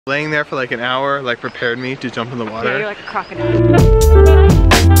Laying there for like an hour, like prepared me to jump in the water. Yeah, you're like a crocodile.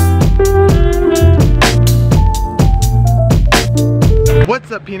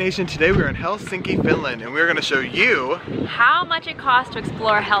 What's up, P Nation? Today we're in Helsinki, Finland, and we're gonna show you how much it costs to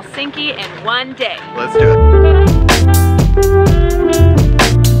explore Helsinki in one day. Let's do it.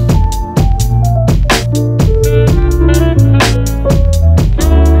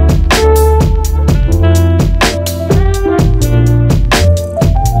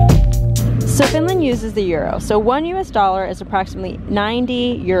 So Finland uses the euro. So $1 US is approximately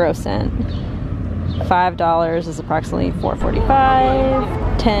 90 euro cent. $5 is approximately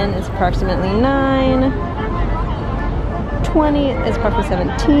 4.45. 10 is approximately 9. 20 is approximately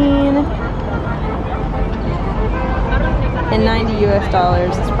 17. And $90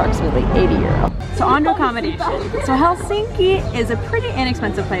 US is approximately 80 euro. So on to accommodation. So Helsinki is a pretty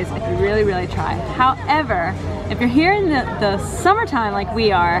inexpensive place if you really try. However, if you're here in the summertime like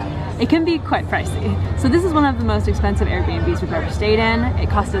we are, it can be quite pricey. So this is one of the most expensive Airbnbs we've ever stayed in. It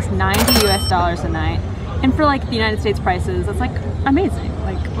cost us $90 US a night. And for like the United States prices, that's like amazing.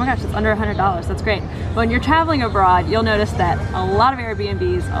 Like, oh my gosh, it's under $100, that's great. But when you're traveling abroad, you'll notice that a lot of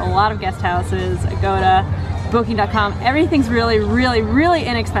Airbnbs, a lot of guest houses, Agoda, Booking.com, everything's really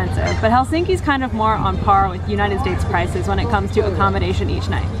inexpensive. But Helsinki's kind of more on par with United States prices when it comes to accommodation each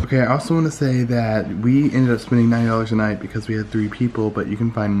night. Okay, I also want to say that we ended up spending $90 a night because we had 3 people, but you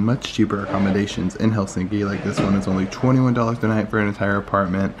can find much cheaper accommodations in Helsinki. Like this one is only $21 a night for an entire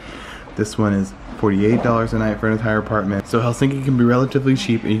apartment. This one is $48 a night for an entire apartment. So Helsinki can be relatively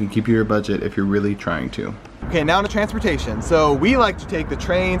cheap and you can keep your budget if you're really trying to. Okay, now to transportation. So we like to take the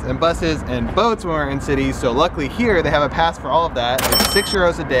trains and buses and boats when we're in cities. So luckily here they have a pass for all of that. It's 6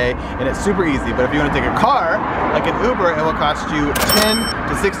 euros a day and it's super easy. But if you want to take a car, like an Uber, it will cost you 10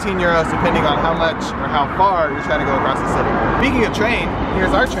 to 16 euros depending on how much or how far you're trying to go across the city. Speaking of train,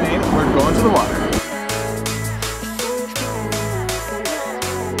 here's our train. We're going to the water.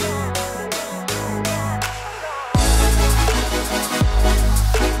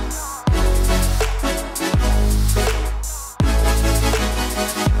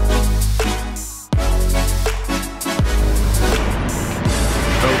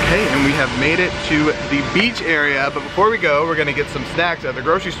 And we have made it to the beach area, but before we go, we're gonna get some snacks at the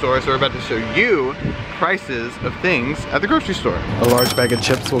grocery store, so we're about to show you prices of things at the grocery store. A large bag of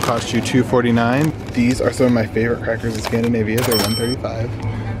chips will cost you $2.49. These are some of my favorite crackers in Scandinavia, they're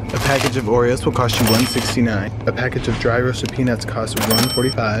 $1.35. A package of Oreos will cost you $1.69. A package of dry roasted peanuts costs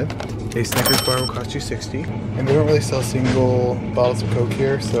 $1.45. A Snickers bar will cost you $60. And they don't really sell single bottles of Coke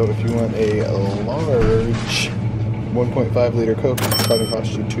here, so if you want a large 1.5 liter Coke, it's probably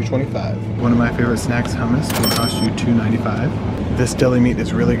cost you $2.25. One of my favorite snacks, hummus, will cost you $2.95. This deli meat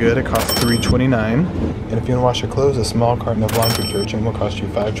is really good, it costs $3.29. And if you want to wash your clothes, a small carton of laundry detergent will cost you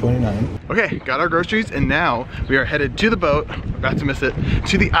 $5.29. Okay, got our groceries, and now we are headed to the boat, about to miss it,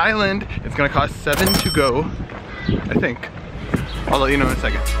 to the island. It's gonna cost $7 to go, I think. I'll let you know in a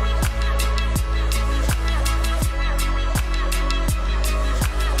second.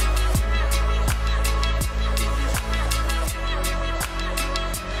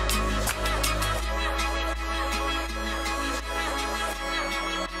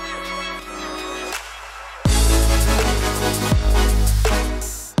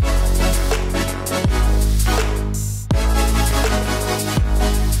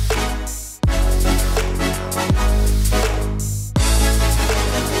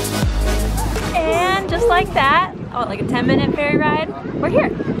 Like that, oh, like a 10-minute ferry ride, we're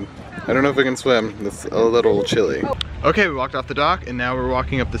here. I don't know if we can swim, it's a little chilly. Okay, we walked off the dock and now we're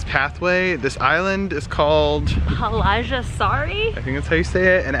walking up this pathway. This island is called Sorry? I think that's how you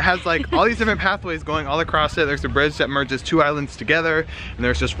say it, and it has like all these different pathways going all across it. There's a bridge that merges 2 islands together, and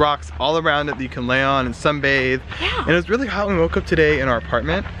there's just rocks all around it that you can lay on and sunbathe. Yeah. And it was really hot when we woke up today in our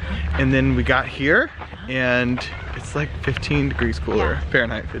apartment, and then we got here and it's like 15 degrees cooler, yeah.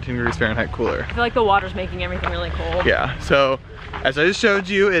 Fahrenheit, 15 degrees Fahrenheit cooler. I feel like the water's making everything really cold. Yeah, so as I just showed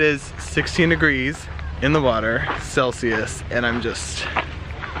you, it is 16 degrees in the water, Celsius, and I'm just,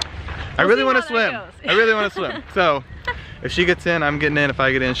 I really want to swim. I really want to swim. So if she gets in, I'm getting in. If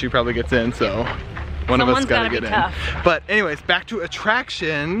I get in, she probably gets in, so one of us gotta get in. Tough. But anyways, back to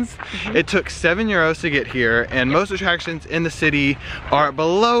attractions. It took 7 euros to get here, and most attractions in the city are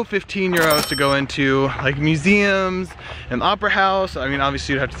below 15 euros to go into, like museums and opera house. I mean,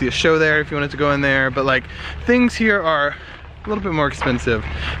 obviously you'd have to see a show there if you wanted to go in there, but like things here are a little bit more expensive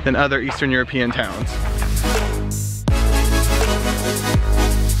than other Eastern European towns.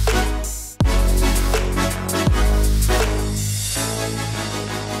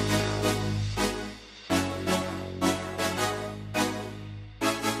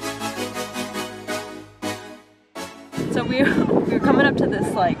 So we were coming up to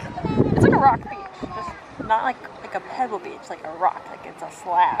this like, it's like a rock beach, just not like a pebble beach, like a rock, like it's a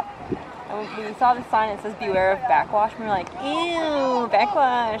slab. And we saw this sign that says beware of backwash, and we were like, ew,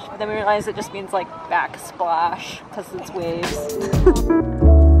 backwash. But then we realized it just means like backsplash, because it's waves.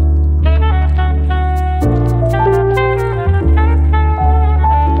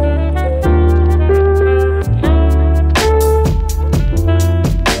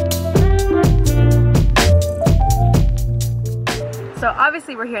 So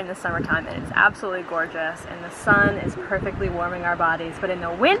obviously we're here in the summertime and it's absolutely gorgeous and the sun is perfectly warming our bodies, but in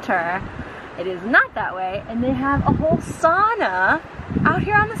the winter it is not that way, and they have a whole sauna out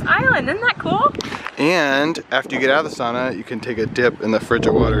here on this island. Isn't that cool? And after you get out of the sauna, you can take a dip in the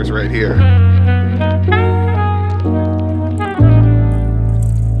frigid waters right here.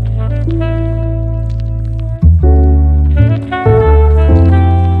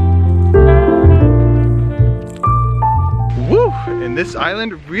 And this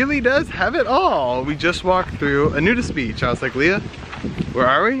island really does have it all. We just walked through a nudist beach. I was like, Leah, where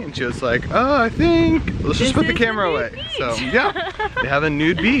are we? And she was like, oh, I think, let's just put the camera away. Beach. So yeah, they have a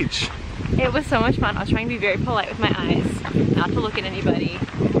nude beach. It was so much fun. I was trying to be very polite with my eyes, not to look at anybody.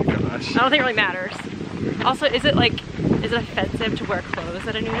 Oh my gosh. I don't think it really matters. Also, is it offensive to wear clothes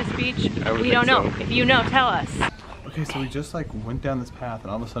at a nudist beach? We don't know. So. If you know, tell us. Okay, so we just like went down this path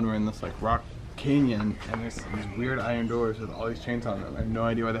and all of a sudden we're in this like rock canyon and there's these weird iron doors with all these chains on them. I have no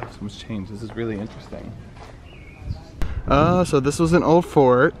idea why they have so much chains. This is really interesting. So this was an old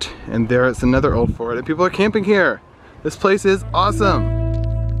fort and there is another old fort and people are camping here. This place is awesome.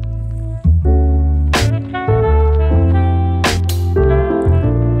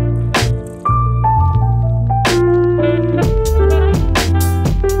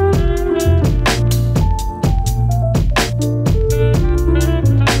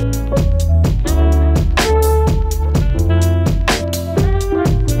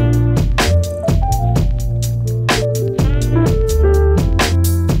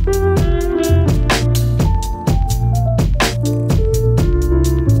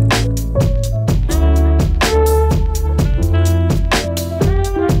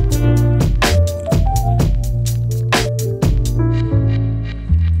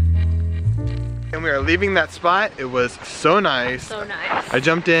 Leaving that spot, it was so nice. So nice. I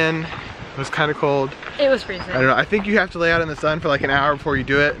jumped in, it was kind of cold. It was freezing. I don't know, I think you have to lay out in the sun for like an hour before you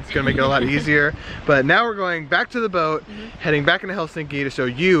do it. It's gonna make it a lot easier. But now we're going back to the boat, heading back into Helsinki to show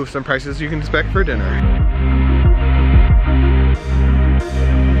you some prices you can expect for dinner.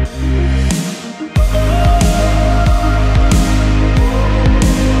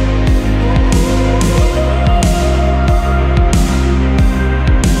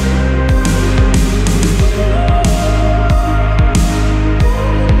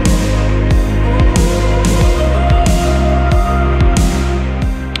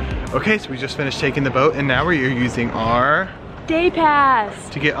 Okay, so we just finished taking the boat and now we're using our day pass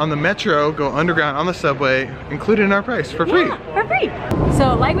to get on the metro, go underground on the subway, included in our price for free. Yeah, for free.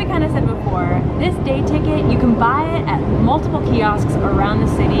 So like we kind of said before, this day ticket, you can buy it at multiple kiosks around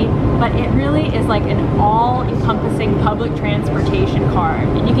the city, but it really is like an all-encompassing public transportation card.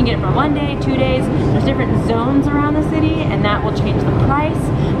 And you can get it for 1 day, 2 days, there's different zones around the city and that will change the price.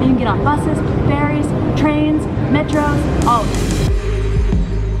 And you can get on buses, ferries, trains, metros, all of it.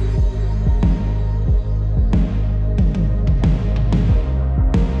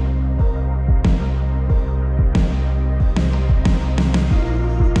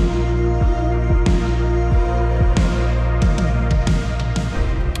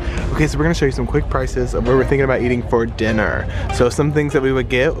 Okay, so we're gonna show you some quick prices of where we're thinking about eating for dinner. So some things that we would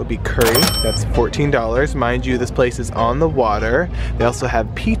get would be curry, that's $14. Mind you, this place is on the water. They also have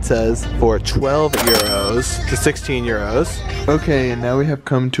pizzas for 12 euros to 16 euros. Okay, and now we have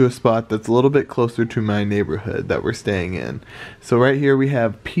come to a spot that's a little bit closer to my neighborhood that we're staying in. So right here we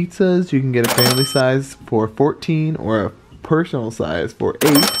have pizzas. You can get a family size for 14 or a personal size for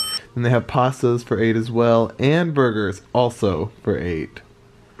 8. And they have pastas for 8 as well, and burgers also for 8.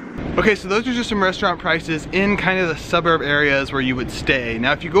 Okay, so those are just some restaurant prices in kind of the suburb areas where you would stay.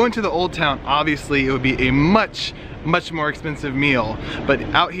 Now, if you go into the old town, obviously it would be a much more expensive meal. But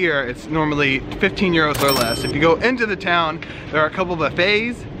out here, it's normally 15 euros or less. If you go into the town, there are a couple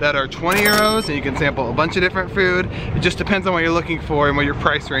buffets that are 20 euros and you can sample a bunch of different food. It just depends on what you're looking for and what your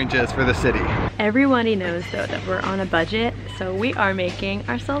price range is for the city. Everybody knows though that we're on a budget, so we are making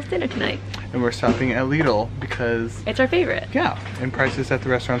ourselves dinner tonight. And we're stopping at Lidl because it's our favorite. Yeah, and prices at the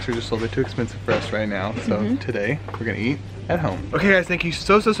restaurants are just a little bit too expensive for us right now. So today we're gonna eat at home. Okay guys, thank you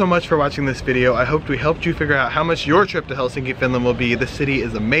so much for watching this video. I hope we helped you figure out how much your trip to Helsinki, Finland will be. The city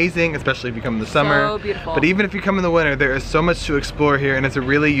is amazing, especially if you come in the summer. So beautiful. But even if you come in the winter, there is so much to explore here, and it's a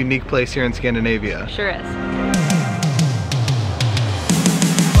really unique place here in Scandinavia. Sure is.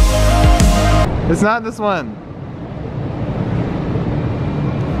 It's not this one.